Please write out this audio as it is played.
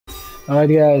Alright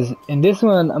guys, in this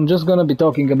one I'm just gonna be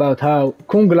talking about how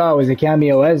Kung Lao as a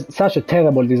cameo has such a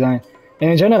terrible design.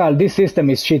 And in general, this system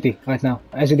is shitty right now,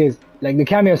 as it is. Like, the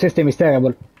cameo system is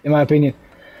terrible, in my opinion.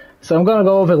 So I'm gonna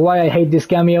go over why I hate this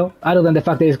cameo, other than the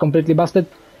fact that it's completely busted,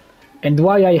 and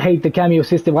why I hate the cameo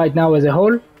system right now as a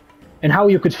whole, and how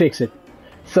you could fix it.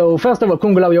 So first of all,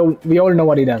 Kung Lao, we all know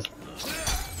what he does.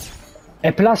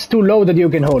 A +2 low that you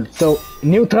can hold. So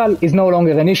neutral is no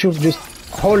longer an issue, just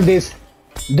hold this,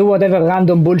 do whatever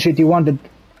random bullshit you want that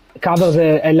covers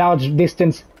a large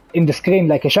distance in the screen,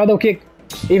 like a shadow kick,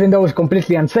 even though it's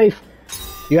completely unsafe.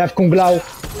 You have Kung Lao,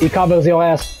 he covers your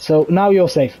ass, so now you're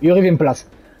safe, you're even plus.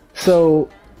 So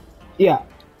yeah,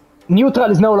 neutral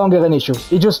is no longer an issue,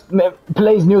 he just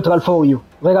plays neutral for you,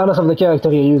 regardless of the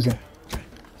character you're using.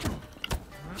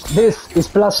 This is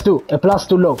 +2, a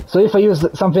 +2 low, so if I use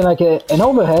something like an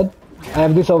overhead, I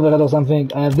have this overhead or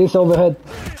something, I have this overhead.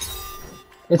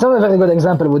 It's not a very good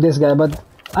example with this guy, but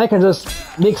I can just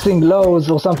mixing lows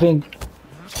or something.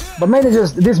 But maybe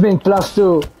just this being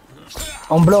 +2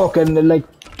 on block and like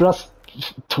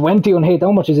 +20 on hit.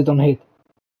 How much is it on hit?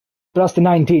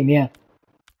 +19, yeah.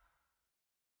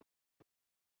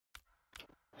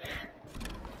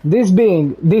 This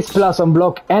being this plus on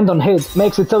block and on hit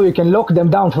makes it so you can lock them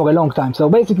down for a long time. So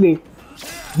basically,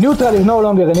 neutral is no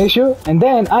longer an issue, and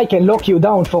then I can lock you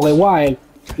down for a while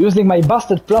using my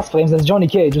busted plus frames as Johnny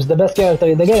Cage, who's the best character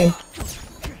in the game.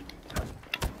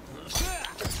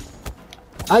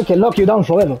 I can lock you down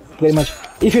forever, pretty much.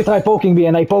 If you try poking me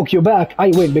and I poke you back, I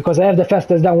win, because I have the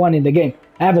fastest down one in the game.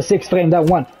 I have a 6 frame down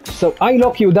one. So I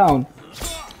lock you down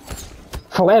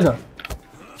forever.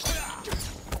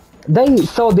 They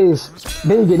saw this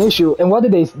being an issue, and what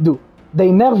did they do? They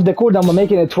nerfed the cooldown by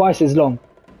making it twice as long.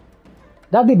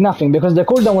 That did nothing, because the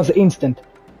cooldown was instant.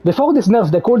 Before this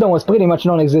nerf, the cooldown was pretty much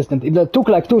non-existent. It took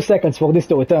like 2 seconds for this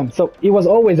to return, so it was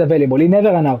always available. It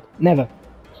never ran out, never.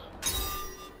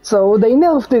 So they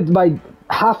nerfed it by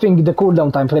halving the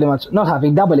cooldown time, pretty much. Not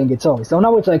halving, doubling it, sorry. So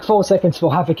now it's like 4 seconds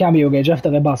for half a cameo gauge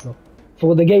after a bustle,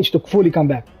 for the gauge to fully come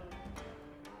back.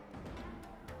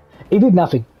 It did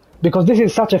nothing, because this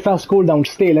is such a fast cooldown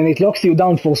still, and it locks you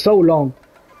down for so long.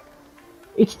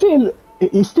 It's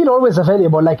still always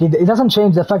available. Like, it doesn't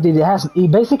change the fact that he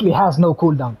basically has no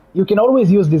cooldown. You can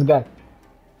always use this guy.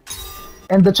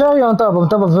 And the cherry on top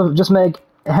of just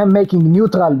him making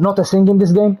neutral not a thing in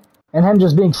this game, and him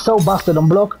just being so busted on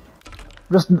block,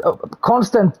 just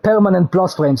constant permanent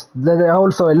plus frames that are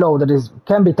also a low that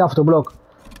can be tough to block.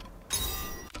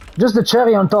 Just the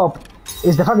cherry on top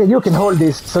is the fact that you can hold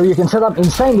this, so you can set up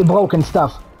insanely broken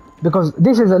stuff, because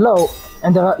this is a low,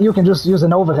 and you can just use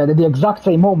an overhead at the exact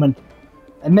same moment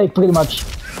and make pretty much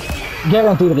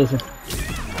guaranteed reset.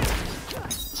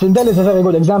 Sindel is a very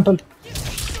good example.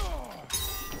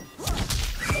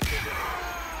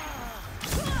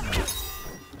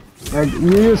 Like,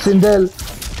 you use Sindel,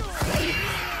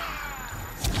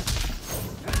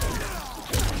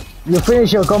 you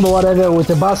finish your combo whatever with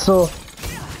a basso.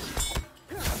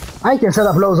 I can set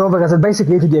up lows overheads at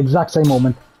basically to the exact same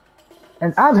moment.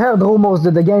 And I've heard rumors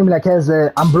that the game like has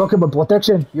unblockable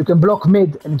protection. You can block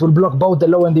mid and it will block both the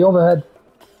low and the overhead.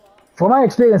 From my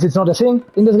experience, it's not a thing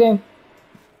in this game.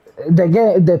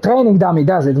 The training dummy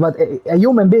does it, but a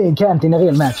human being can't in a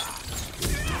real match.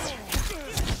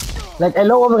 Like a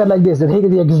low overhead like this that hit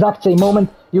at the exact same moment,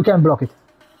 you can't block it.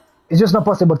 It's just not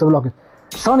possible to block it.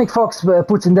 Sonic Fox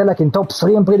puts in there like in top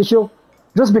 3, I'm pretty sure,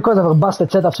 just because of her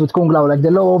busted setups with Kung Lao, like the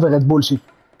low overhead bullshit.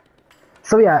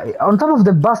 So yeah, on top of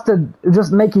the busted,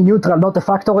 just making neutral not a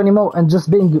factor anymore, and just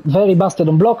being very busted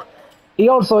on block, he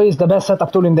also is the best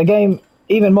setup tool in the game,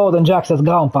 even more than Jax's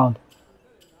ground pound.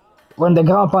 When the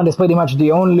ground pound is pretty much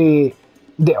the only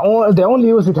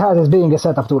use it has is being a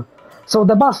setup tool. So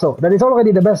the Basso, that is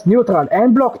already the best neutral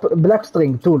and black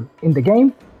string tool in the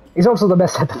game, is also the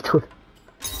best setup tool.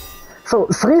 So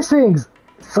 3 things,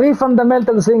 3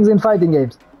 fundamental things in fighting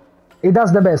games. It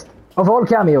does the best of all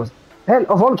cameos. Hell,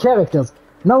 of all characters.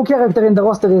 No character in the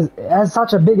roster has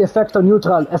such a big effect on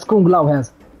neutral as Kung Lao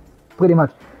has. Pretty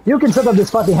much. You can set up this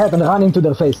fucking hat and run into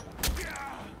their face.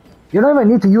 You don't even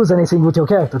need to use anything with your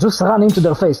character, just run into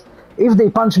their face. If they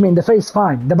punch me in the face,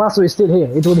 fine. The Basso is still here.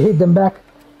 It will hit them back.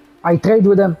 I trade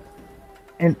with them.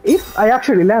 And if I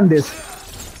actually land this,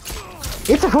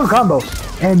 it's a full combo.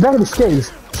 And it barely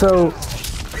scales. So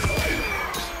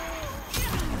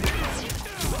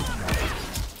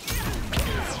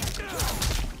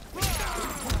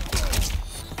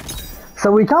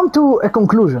we come to a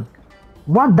conclusion.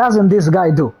 What doesn't this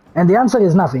guy do? And the answer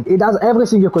is nothing. It does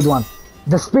everything you could want.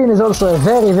 The spin is also a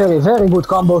very, very, very good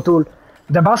combo tool.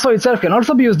 The Basso itself can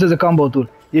also be used as a combo tool.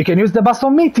 You can use the bus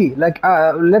on meaty, like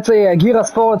let's say a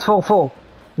Giras forward 4-4,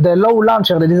 the low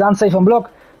launcher that is unsafe on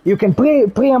block. You can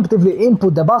preemptively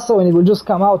input the buster and it will just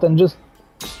come out and just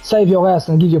save your ass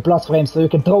and give you plus frames, so you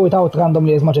can throw it out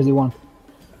randomly as much as you want.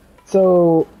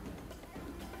 So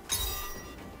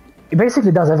it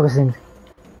basically does everything.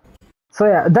 So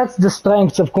yeah, that's the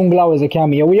strengths of Kung Lao as a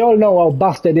cameo. We all know how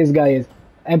busted this guy is.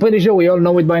 I'm pretty sure we all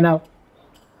know it by now.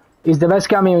 He's the best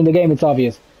cameo in the game, it's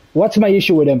obvious. What's my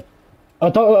issue with him?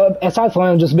 Aside from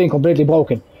him just being completely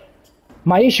broken.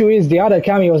 My issue is the other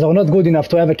cameos are not good enough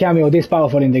to have a cameo this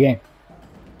powerful in the game.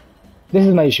 This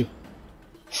is my issue.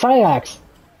 Cyrax.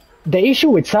 The issue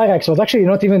with Cyrax was actually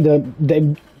not even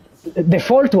the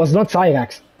fault was not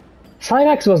Cyrax.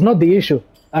 Cyrax was not the issue,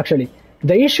 actually.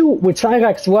 The issue with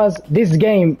Cyrax was this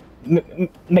game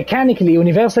mechanically,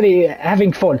 universally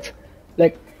having faults.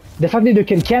 Like, the fact that you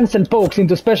can cancel pokes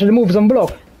into special moves on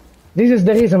block. This is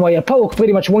the reason why a poke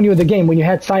pretty much won you the game when you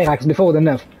had Cyrax before the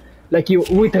nerf. Like,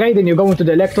 with Raiden you go into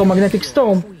the electromagnetic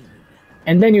storm,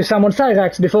 and then you summon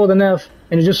Cyrax before the nerf,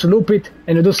 and you just loop it,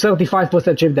 and you do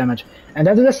 35% chip damage. And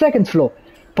that's the second flaw.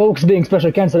 Pokes being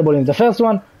special cancelable in the first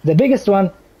one. The biggest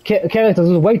one, characters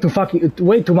do way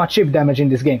too much chip damage in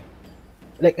this game.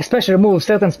 Like, special moves,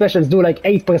 certain specials do like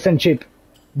 8% chip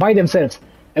by themselves.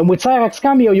 And with Cyrax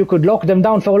cameo, you could lock them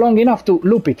down for long enough to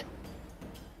loop it.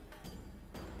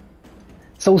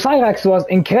 So Cyrax was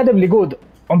incredibly good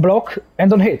on block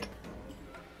and on hit.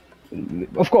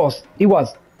 Of course, he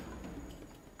was.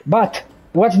 But,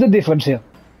 what's the difference here?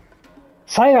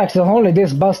 Cyrax was only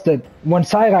this busted when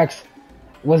Cyrax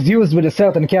was used with a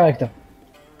certain character.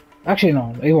 Actually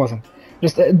no, it wasn't.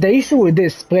 Just the issue with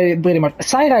this, pretty much,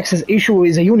 Cyrax's issue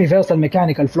is a universal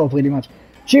mechanical flaw, pretty much.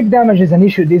 Chip damage is an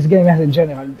issue this game has in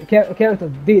general.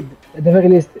 Characters did, at the very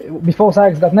least, before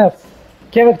Cyrax got nerfed,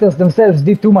 characters themselves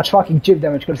did too much fucking chip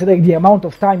damage, considering the amount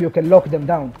of time you can lock them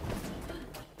down.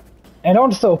 And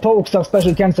also, pokes are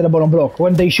special cancelable on block,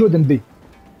 when they shouldn't be.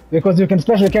 Because you can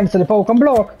special cancel a poke on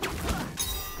block,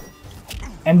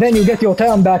 and then you get your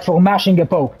turn back for mashing a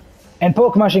poke. And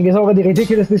poke mashing is already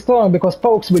ridiculously strong because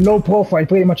pokes will low profile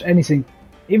pretty much anything.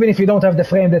 Even if you don't have the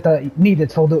frame that are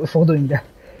needed for doing that.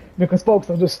 Because pokes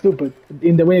are just stupid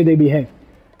in the way they behave.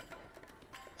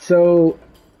 So,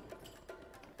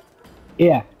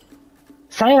 yeah.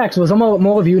 Cyrax was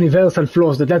more of universal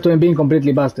flaws that led to him being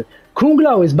completely busted. Kung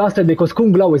Lao is busted because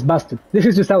Kung Lao is busted. This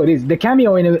is just how it is. The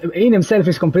cameo in himself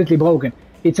is completely broken.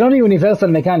 It's not a universal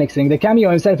mechanics thing. The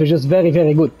cameo himself is just very,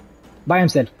 very good. By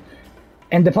himself.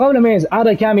 And the problem is,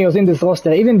 other cameos in this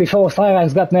roster, even before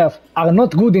Cyrax got nerfed, are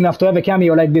not good enough to have a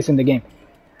cameo like this in the game.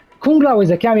 Kung Lao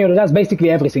is a cameo that does basically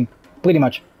everything. Pretty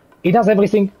much. He does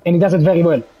everything, and he does it very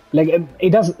well. Like, he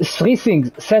does 3 things: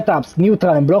 setups,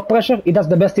 neutral, and block pressure. He does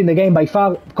the best in the game by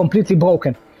far, completely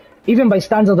broken. Even by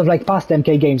standards of like past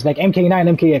MK games, like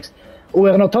MK9, MKX, who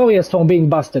were notorious for being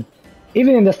busted.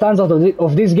 Even in the standards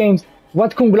of these games,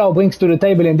 what Kung Lao brings to the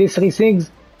table in these 3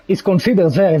 things is considered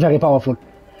very, very powerful.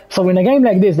 So in a game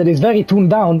like this that is very tuned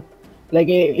down, like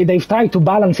they've tried to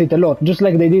balance it a lot, just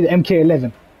like they did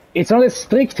MK11. It's not as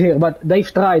strict here, but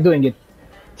they've tried doing it.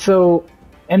 So,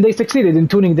 and they succeeded in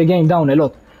tuning the game down a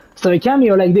lot. So a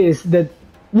cameo like this that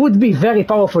would be very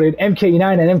powerful in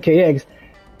MK9 and MKX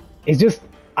is just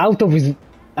out of his...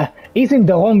 he's in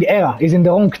the wrong era, he's in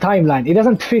the wrong timeline. It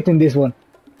doesn't fit in this one.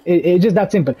 It's just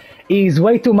that simple. He's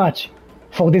way too much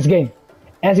for this game,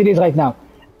 as it is right now.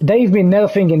 They've been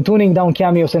nerfing and tuning down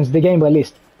cameo since the game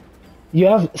released. You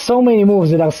have so many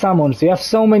moves that are summons, you have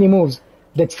so many moves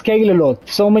that scale a lot,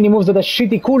 so many moves that are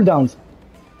shitty cooldowns.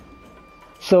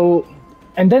 So,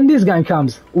 and then this guy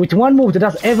comes with one move that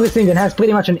does everything and has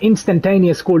pretty much an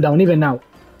instantaneous cooldown, even now.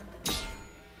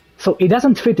 So it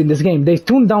doesn't fit in this game. They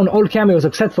tuned down all cameos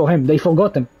except for him, they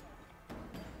forgot him.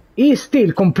 He is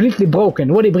still completely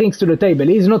broken, what he brings to the table.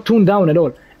 He is not tuned down at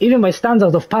all. Even by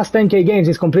standards of past 10k games,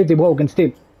 he's completely broken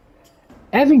still.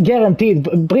 Having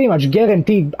pretty much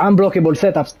guaranteed unblockable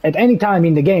setups at any time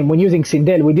in the game when using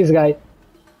Sindel with this guy,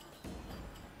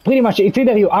 pretty much it's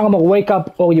either you armor wake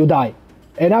up or you die.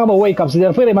 And armor wake ups,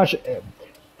 they're pretty much,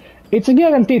 it's a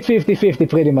guaranteed 50-50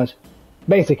 pretty much,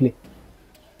 basically.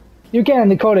 You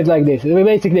can call it like this,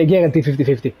 basically a guaranteed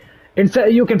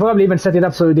 50-50. You can probably even set it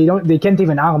up so they can't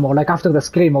even armor, like after the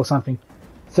scream or something.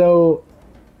 So,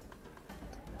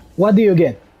 what do you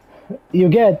get? You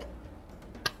get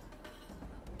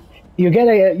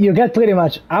pretty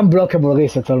much unblockable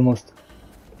resets almost,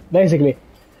 basically.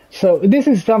 So this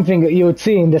is something you would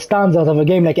see in the standards of a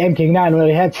game like MK9, where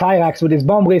he had Cyrax with his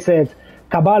bomb resets,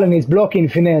 Cabal and his block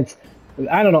infinites,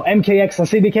 I don't know, MKX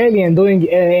acidic alien doing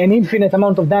an infinite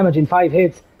amount of damage in 5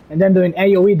 hits, and then doing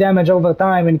AoE damage over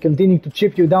time and continuing to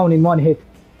chip you down in 1 hit.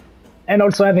 and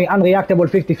also having unreactable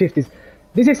 50-50s.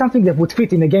 This is something that would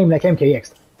fit in a game like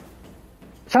MKX.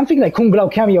 Something like Kung Lao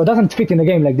Cameo doesn't fit in a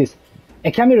game like this.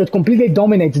 A cameo that completely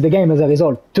dominates the game as a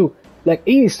result, too. Like,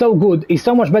 he is so good, he's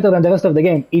so much better than the rest of the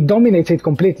game, he dominates it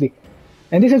completely.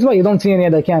 And this is why you don't see any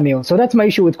other cameo. So that's my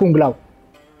issue with Kung Lao.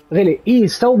 Really,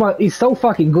 he's so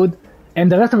fucking good,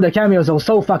 and the rest of the cameos are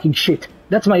so fucking shit.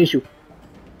 That's my issue.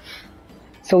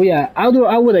 So yeah,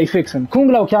 how would I fix him? Kung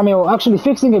Lao cameo, actually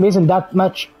fixing him isn't that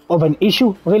much of an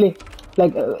issue, really.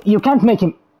 Like, you can't make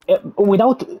him,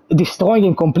 without destroying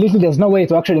him completely, there's no way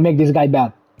to actually make this guy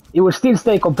bad. He will still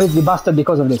stay completely busted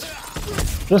because of this.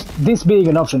 Just this being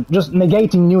an option, just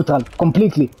negating neutral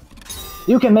completely.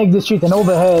 You can make this shit an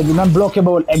overhead, an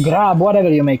unblockable, a grab, whatever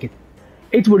you make it.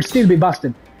 It will still be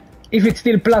busted. If it's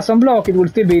still plus on block, it will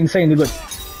still be insanely good.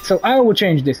 So I would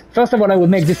change this. First of all, I would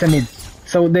make this a mid.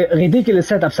 So the ridiculous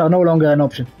setups are no longer an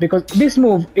option. Because this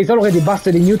move is already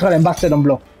busted in neutral and busted on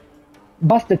block.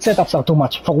 Busted setups are too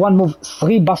much. For one move,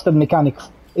 3 busted mechanics.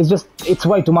 It's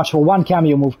way too much for one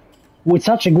cameo move. With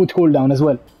such a good cooldown as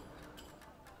well.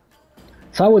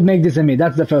 So I would make this a mid,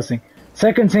 that's the first thing.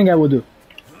 Second thing I would do.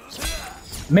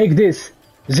 Make this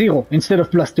 0 instead of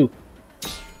 +2.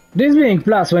 This being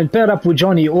plus when paired up with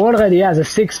Johnny, who already has a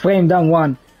 6 frame down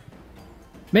 1,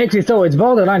 makes it so it's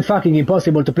borderline fucking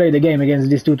impossible to play the game against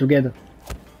these two together.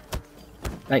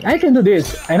 Like, I can do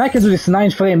this, and I can do this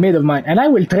 9 frame mid of mine, and I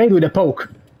will trade with a poke.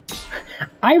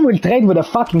 I will trade with a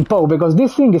fucking poke, because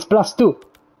this thing is +2.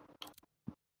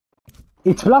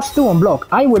 It's +2 on block.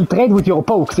 I will trade with your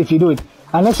pokes if you do it.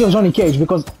 Unless you're Johnny Cage,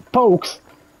 because pokes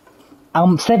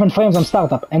are 7 frames on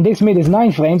startup, and this mid is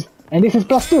 9 frames, and this is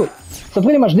 +2. So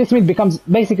pretty much this mid becomes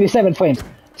basically 7 frames.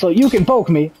 So you can poke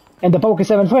me, and the poke is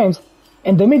 7 frames,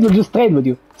 and the mid will just trade with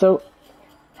you. So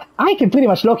I can pretty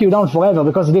much lock you down forever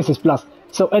because this is plus.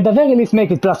 So at the very least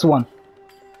make it +1.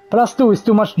 +2 is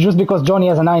too much just because Johnny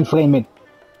has a 9 frame mid.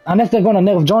 Unless they're gonna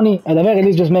nerf Johnny, at the very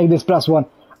least just make this +1.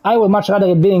 I would much rather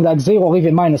it being like 0 or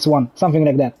even -1, something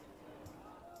like that.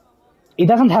 It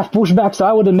doesn't have pushback, so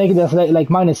I wouldn't make it as like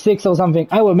 -6 or something.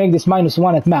 I would make this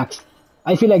 -1 at max.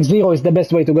 I feel like 0 is the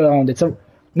best way to go around it. So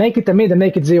make it a mid and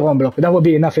make it 0 on block. That would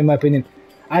be enough in my opinion.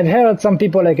 I've heard some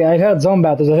people, like I've heard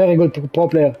Zombat, who's a very good pro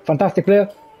player, fantastic player.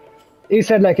 He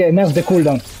said like nerf the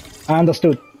cooldown. I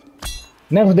understood.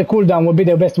 Nerf the cooldown would be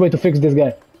the best way to fix this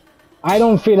guy. I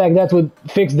don't feel like that would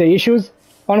fix the issues.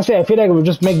 Honestly, I feel like it would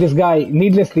just make this guy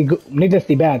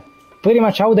needlessly bad. Pretty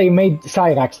much how they made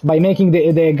Cyrax, by making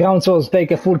the ground swords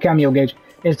take a full cameo gauge,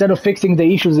 instead of fixing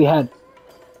the issues he had.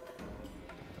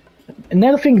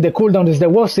 Nerfing the cooldown is the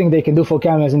worst thing they can do for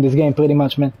cameos in this game, pretty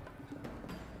much, man.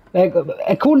 Like,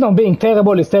 a cooldown being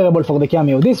terrible is terrible for the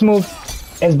cameo. This move,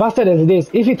 as busted as it is,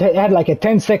 if it had like a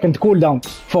 10-second cooldown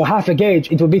for half a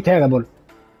gauge, it would be terrible.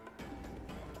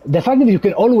 The fact that you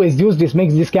can always use this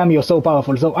makes this cameo so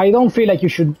powerful, so I don't feel like you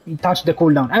should touch the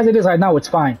cooldown. As it is right now, it's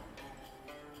fine.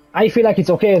 I feel like it's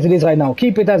okay as it is right now.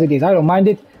 Keep it as it is, I don't mind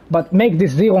it, but make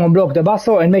this 0 on block the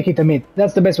basso and make it a mid.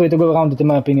 That's the best way to go around it in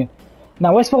my opinion.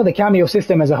 Now as for the cameo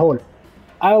system as a whole,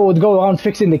 I would go around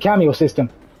fixing the cameo system.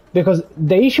 Because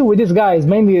the issue with this guy is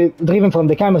mainly driven from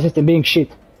the cameo system being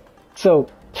shit. So,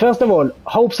 first of all,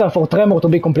 hopes are for Tremor to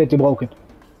be completely broken.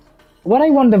 What I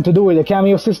want them to do with the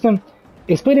cameo system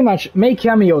is pretty much make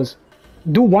cameos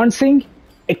do one thing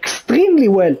extremely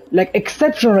well, like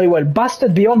exceptionally well,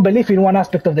 busted beyond belief in one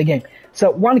aspect of the game.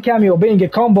 So one cameo being a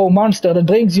combo monster that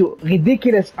brings you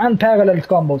ridiculous, unparalleled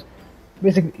combos.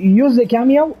 Basically, you use the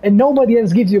cameo and nobody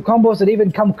else gives you combos that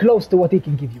even come close to what he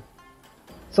can give you.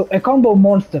 So a combo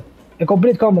monster, a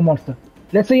complete combo monster.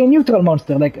 Let's say a neutral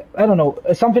monster, like, I don't know,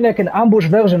 something like an ambush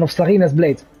version of Sarina's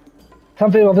Blades.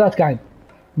 Something of that kind.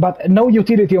 But no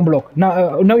utility on block,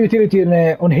 no utility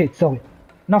on hit, sorry.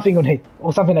 Nothing on hit,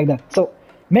 or something like that. So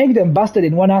make them busted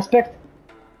in one aspect,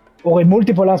 or in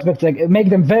multiple aspects, like make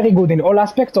them very good in all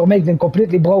aspects, or make them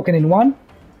completely broken in one.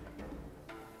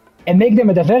 And make them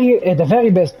at the very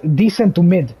best decent to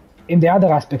mid in the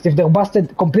other aspects. If they're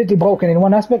busted completely broken in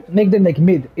one aspect, make them like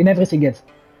mid in everything else.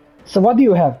 So what do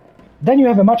you have? Then you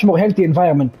have a much more healthy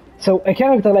environment. So a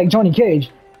character like Johnny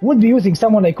Cage would be using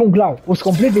someone like Kung Lao, who's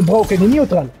completely broken in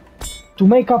neutral, to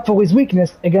make up for his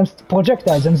weakness against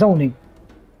projectiles and zoning.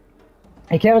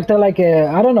 A character like,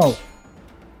 I don't know,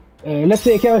 let's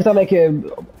say a character like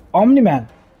Omni-Man.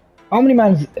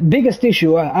 Omni-Man's biggest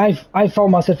issue I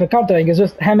found myself encountering is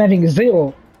just him having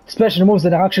 0 special moves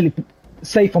that are actually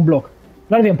safe on block.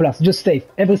 Not even plus, just safe.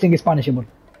 Everything is punishable.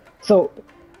 So,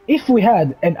 if we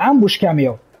had an ambush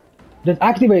cameo that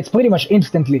activates pretty much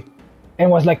instantly and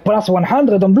was like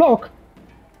 +100 on block,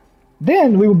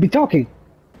 then we would be talking.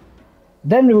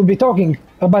 Then we would be talking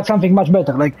about something much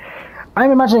better. Like,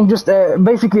 I'm imagining just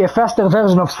basically a faster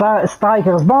version of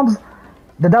Striker's bombs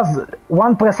that does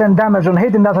 1% damage on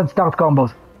hit and doesn't start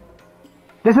combos.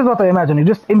 This is what I imagine.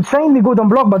 Just insanely good on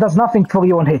block, but does nothing for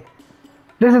you on hit.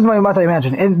 This is what I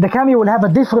imagine. And the Cameo will have a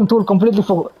different tool completely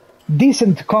for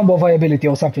decent combo viability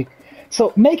or something.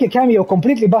 So make a Cameo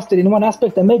completely busted in one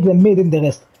aspect and make them mid in the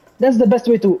rest. That's the best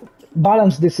way to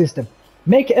balance this system.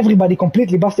 Make everybody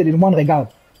completely busted in one regard.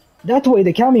 That way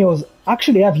the Cameos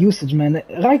actually have usage, man.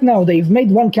 Right now they've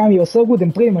made one Cameo so good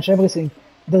in pretty much everything.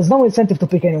 There's no incentive to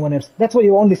pick anyone else. That's why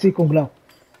you only see Kung Lao.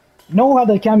 No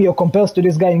other Cameo compares to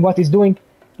this guy in what he's doing.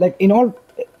 Like in all,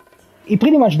 he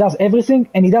pretty much does everything,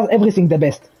 and he does everything the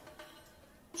best.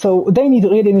 So they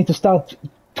really need to start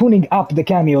tuning up the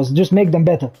Cameos, just make them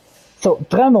better. So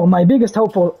Tremor, my biggest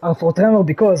hope for Tremor,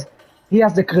 because he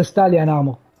has the Crystallian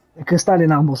armor,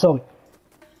 sorry.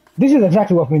 This is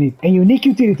exactly what we need, a unique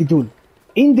utility tool.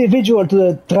 Individual to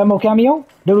the Tremor Cameo,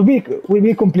 they will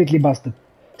be completely busted.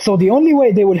 So the only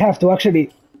way they will have to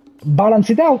actually balance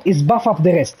it out is buff up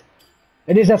the rest.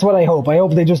 At least that's what I hope. I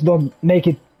hope they just don't make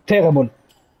it terrible.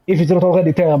 If it's not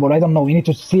already terrible, I don't know. We need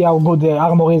to see how good the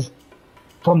armor is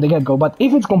from the get-go. But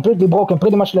if it's completely broken,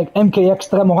 pretty much like MKX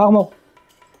Tremor armor,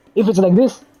 if it's like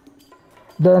this,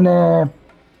 then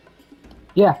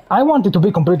yeah, I want it to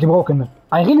be completely broken, man.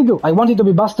 I really do. I want it to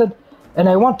be busted, and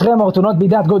I want Tremor to not be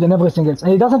that good in everything else.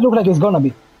 And it doesn't look like it's gonna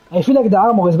be. I feel like the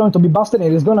armor is going to be busted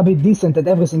and it's gonna be decent at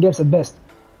everything else at best.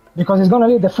 Because it's gonna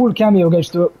need the full cameo gauge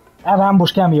to have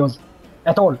ambush cameos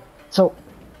at all. So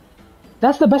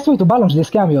that's the best way to balance these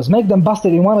cameos. Make them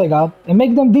busted in one regard and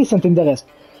make them decent in the rest.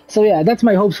 So yeah, that's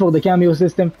my hopes for the cameo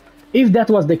system. If that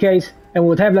was the case, I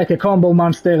would have like a combo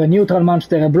monster, a neutral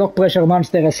monster, a block pressure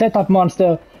monster, a setup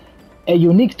monster, a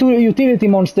unique utility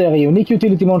monster, a unique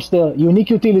utility monster, unique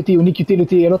utility,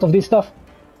 a lot of this stuff.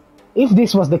 If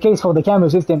this was the case for the cameo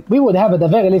system, we would have at the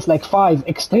very least like 5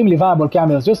 extremely viable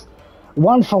cameos, just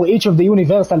one for each of the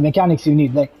universal mechanics you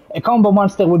need. Like a combo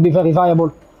monster would be very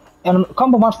viable, and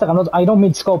combo monster I don't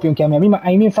mean Scorpion cameo,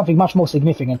 I mean something much more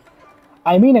significant.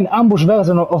 I mean an ambush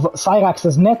version of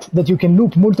Cyrax's net that you can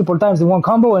loop multiple times in one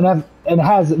combo and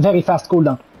has very fast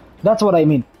cooldown. That's what I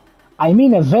mean. I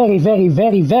mean a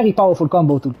very powerful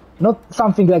combo tool. Not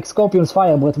something like Scorpion's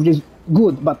Fire Breath, which is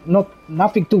good, but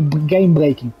nothing too game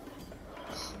breaking.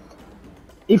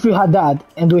 If we had that,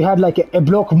 and we had like a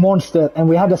block monster, and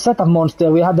we had a setup monster,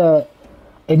 we had a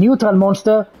neutral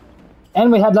monster,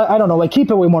 and we had like, I don't know, a keep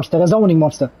away monster, a zoning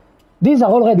monster. These are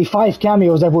already 5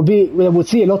 cameos that would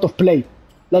see a lot of play.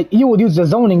 Like you would use the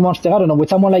zoning monster, I don't know, with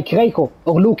someone like Reiko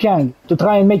or Liu Kang to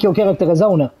try and make your character a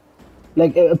zoner.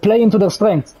 Like play into their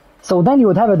strengths. So then you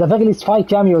would have at the very least 5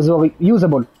 cameos who are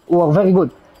usable, who are very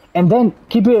good. And then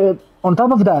keep it on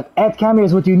top of that, add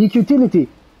cameos with unique utility.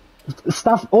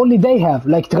 Stuff only they have,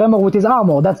 like Tremor with his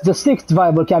armor. That's the 6th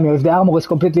viable cameo if the armor is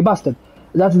completely busted.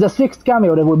 That's the 6th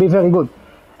cameo that would be very good.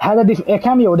 Had a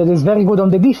cameo that is very good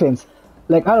on the defense.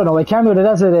 Like, I don't know, a cameo that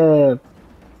has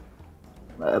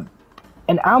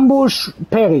an ambush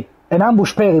parry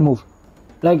move.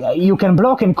 Like, you can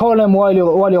block and call him while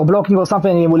you're blocking or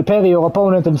something, and he will parry your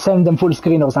opponent and send them full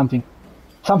screen or something.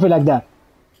 Something like that.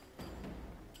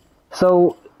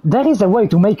 So, there is a way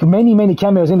to make many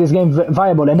cameos in this game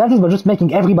viable, and that is by just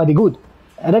making everybody good.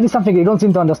 And that is something they don't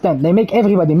seem to understand. They make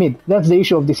everybody mid. That's the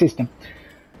issue of the system.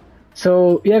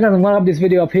 So, yeah guys, I'm gonna wrap this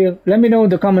video up here. Let me know in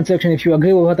the comment section if you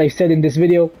agree with what I said in this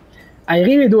video. I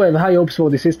really do have high hopes for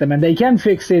the system, and they can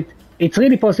fix it. It's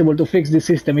really possible to fix this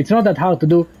system. It's not that hard to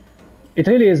do. It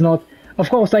really is not. Of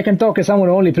course, I can talk as someone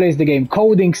who only plays the game.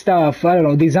 Coding stuff, I don't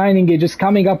know, designing it, just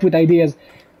coming up with ideas.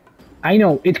 I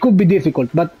know, it could be difficult,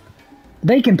 but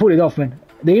they can pull it off, man.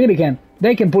 They really can.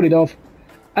 They can pull it off.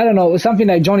 I don't know, something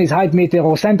like Johnny's height meter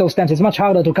or Santos stance is much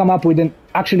harder to come up with than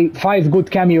actually 5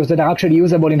 good cameos that are actually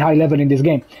usable in high level in this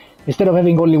game, instead of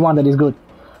having only one that is good.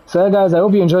 So yeah guys, I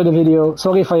hope you enjoyed the video.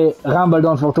 Sorry if I rambled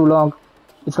on for too long.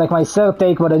 It's like my 3rd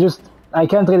take, but I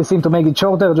can't really seem to make it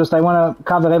shorter. Just I want to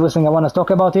cover everything I want to talk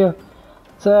about here.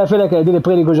 So I feel like I did a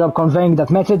pretty good job conveying that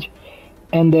message.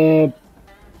 And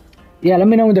yeah, let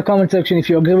me know in the comment section if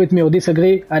you agree with me or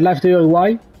disagree. I'd love to hear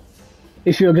why.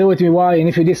 If you agree with me, why, and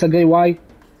if you disagree, why.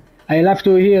 I'd love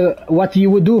to hear what you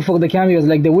would do for the cameos,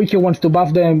 like the weaker ones to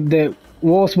buff them, the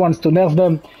worse ones to nerf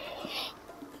them.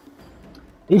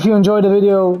 If you enjoyed the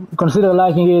video, consider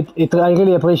liking it. I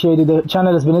really appreciate it. The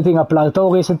channel has been hitting a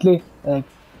plateau recently.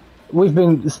 We've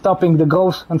been stopping the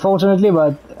growth, unfortunately,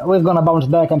 but we're gonna bounce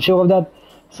back, I'm sure of that.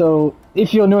 So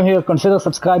if you're new here, consider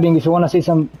subscribing if you want to see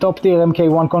some top tier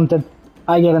MK1 content.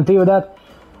 I guarantee you that.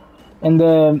 And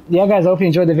yeah guys, I hope you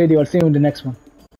enjoyed the video. I'll see you in the next one.